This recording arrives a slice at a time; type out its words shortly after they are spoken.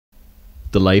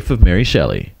The Life of Mary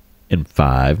Shelley in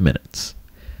 5 minutes.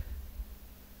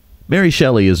 Mary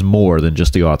Shelley is more than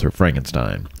just the author of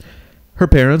Frankenstein. Her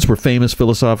parents were famous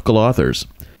philosophical authors.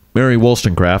 Mary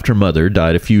Wollstonecraft, her mother,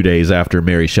 died a few days after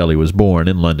Mary Shelley was born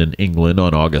in London, England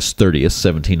on August 30th,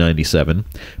 1797.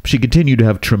 She continued to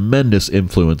have tremendous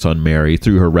influence on Mary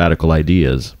through her radical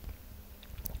ideas.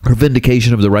 Her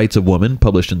Vindication of the Rights of Woman,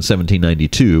 published in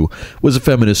 1792, was a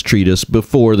feminist treatise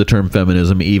before the term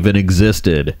feminism even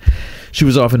existed. She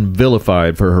was often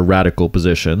vilified for her radical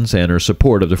positions and her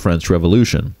support of the French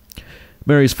Revolution.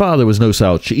 Mary's father was no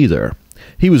slouch either.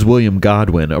 He was William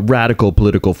Godwin, a radical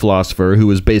political philosopher who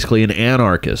was basically an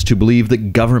anarchist who believed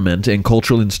that government and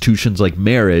cultural institutions like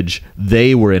marriage,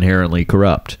 they were inherently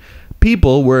corrupt.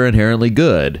 People were inherently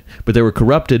good, but they were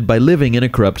corrupted by living in a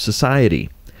corrupt society.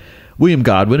 William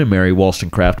Godwin and Mary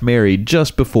Wollstonecraft married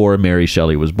just before Mary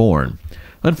Shelley was born.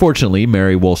 Unfortunately,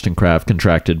 Mary Wollstonecraft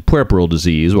contracted puerperal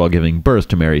disease while giving birth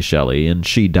to Mary Shelley, and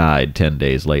she died 10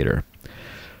 days later.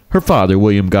 Her father,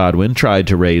 William Godwin, tried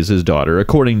to raise his daughter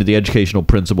according to the educational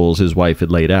principles his wife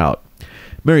had laid out.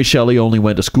 Mary Shelley only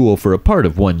went to school for a part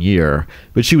of 1 year,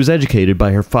 but she was educated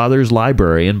by her father's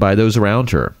library and by those around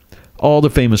her. All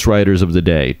the famous writers of the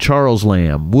day, Charles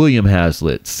Lamb, William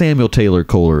Hazlitt, Samuel Taylor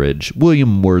Coleridge,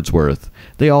 William Wordsworth,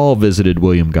 they all visited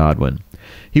William Godwin.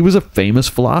 He was a famous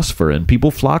philosopher, and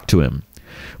people flocked to him.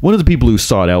 One of the people who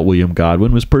sought out William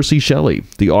Godwin was Percy Shelley,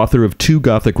 the author of 2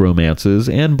 Gothic romances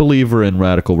and believer in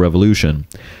radical revolution.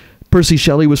 Percy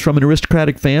Shelley was from an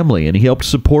aristocratic family, and he helped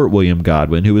support William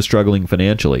Godwin, who was struggling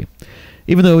financially.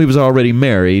 Even though he was already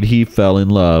married, he fell in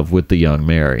love with the young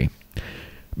Mary.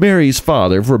 Mary's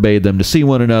father forbade them to see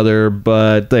one another,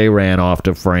 but they ran off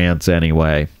to France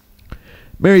anyway.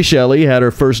 Mary Shelley had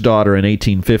her first daughter in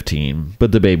 1815,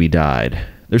 but the baby died.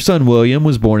 Their son William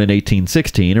was born in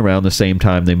 1816, around the same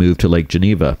time they moved to Lake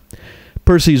Geneva.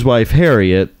 Percy's wife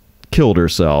Harriet killed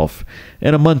herself,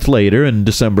 and a month later, in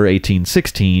December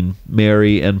 1816,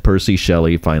 Mary and Percy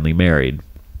Shelley finally married.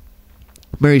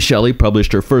 Mary Shelley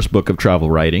published her first book of travel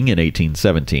writing in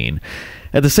 1817.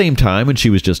 At the same time, when she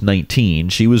was just 19,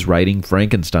 she was writing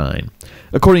Frankenstein.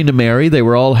 According to Mary, they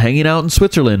were all hanging out in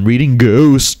Switzerland reading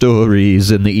ghost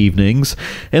stories in the evenings,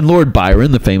 and Lord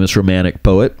Byron, the famous romantic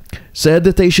poet, said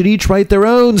that they should each write their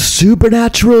own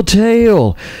supernatural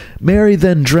tale. Mary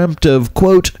then dreamt of,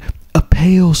 quote, a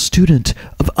pale student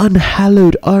of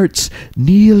unhallowed arts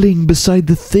kneeling beside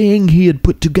the thing he had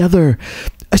put together.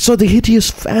 I saw the hideous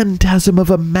phantasm of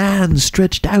a man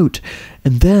stretched out,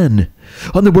 and then,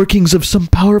 on the workings of some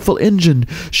powerful engine,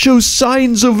 show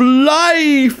signs of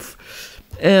life.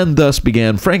 And thus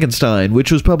began Frankenstein,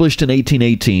 which was published in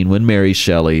 1818 when Mary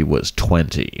Shelley was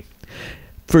 20.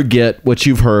 Forget what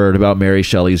you've heard about Mary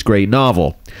Shelley's great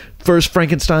novel. First,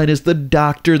 Frankenstein is the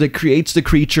doctor that creates the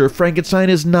creature. Frankenstein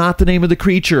is not the name of the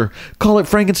creature. Call it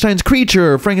Frankenstein's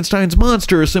creature, Frankenstein's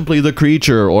monster, or simply the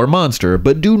creature or monster,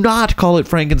 but do not call it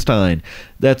Frankenstein.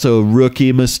 That's a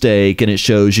rookie mistake, and it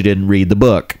shows you didn't read the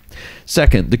book.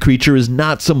 Second, the creature is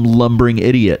not some lumbering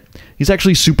idiot. He's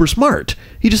actually super smart.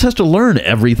 He just has to learn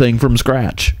everything from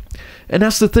scratch. And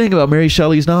that's the thing about Mary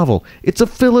Shelley's novel. It's a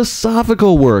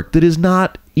philosophical work that is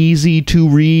not easy to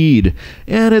read,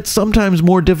 and it's sometimes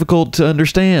more difficult to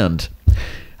understand.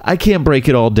 I can't break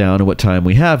it all down in what time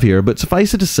we have here, but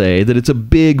suffice it to say that it's a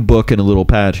big book in a little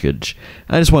package.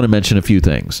 I just want to mention a few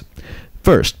things.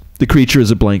 First, the creature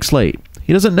is a blank slate.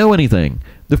 He doesn't know anything.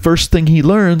 The first thing he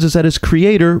learns is that his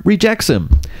creator rejects him.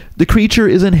 The creature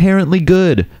is inherently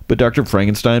good, but Dr.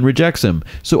 Frankenstein rejects him.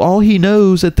 So all he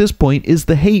knows at this point is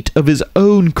the hate of his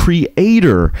own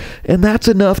creator, and that's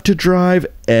enough to drive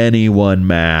anyone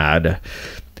mad.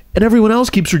 And everyone else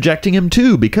keeps rejecting him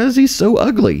too, because he's so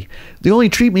ugly. The only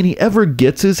treatment he ever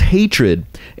gets is hatred,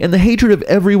 and the hatred of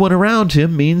everyone around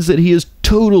him means that he is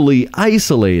totally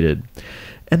isolated.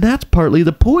 And that's partly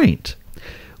the point.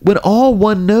 When all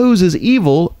one knows is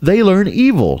evil, they learn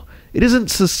evil. It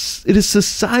is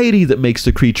society that makes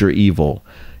the creature evil.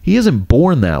 He isn't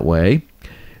born that way.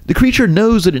 The creature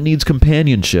knows that it needs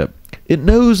companionship. It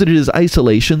knows that it is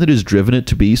isolation that has driven it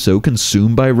to be so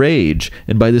consumed by rage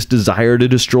and by this desire to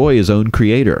destroy his own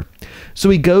creator.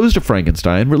 So he goes to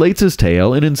Frankenstein, relates his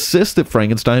tale, and insists that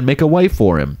Frankenstein make a wife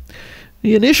for him.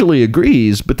 He initially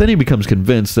agrees, but then he becomes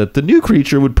convinced that the new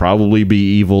creature would probably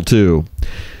be evil too.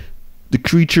 The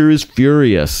creature is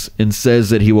furious and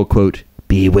says that he will, quote,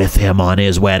 be with him on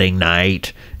his wedding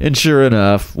night. And sure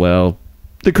enough, well,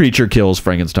 the creature kills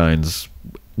Frankenstein's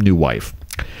new wife.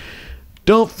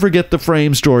 Don't forget the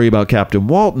frame story about Captain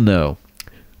Walton, though.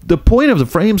 The point of the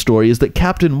frame story is that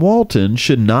Captain Walton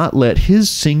should not let his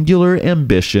singular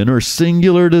ambition or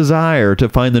singular desire to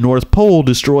find the North Pole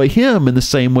destroy him in the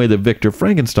same way that Victor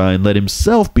Frankenstein let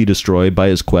himself be destroyed by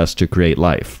his quest to create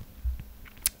life.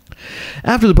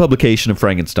 After the publication of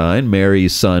Frankenstein,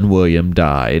 Mary's son William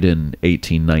died in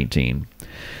 1819.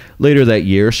 Later that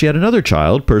year, she had another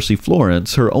child, Percy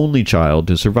Florence, her only child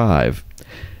to survive.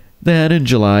 Then, in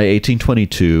July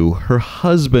 1822, her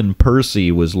husband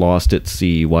Percy was lost at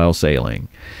sea while sailing.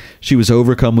 She was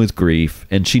overcome with grief,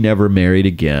 and she never married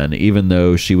again, even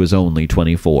though she was only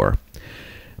 24.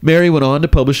 Mary went on to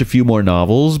publish a few more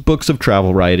novels, books of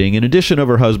travel writing, in addition of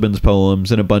her husband's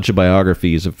poems, and a bunch of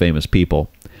biographies of famous people.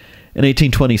 In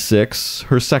 1826,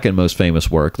 her second most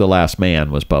famous work, The Last Man,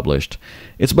 was published.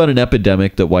 It's about an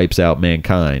epidemic that wipes out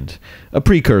mankind, a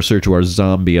precursor to our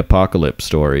zombie apocalypse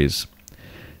stories.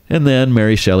 And then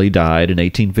Mary Shelley died in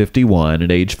 1851 at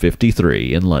age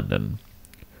 53 in London.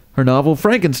 Her novel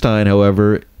Frankenstein,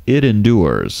 however, it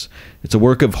endures. It's a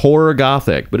work of horror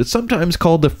gothic, but it's sometimes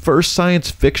called the first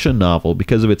science fiction novel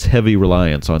because of its heavy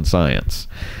reliance on science.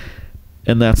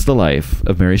 And that's the life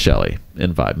of Mary Shelley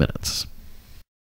in 5 minutes.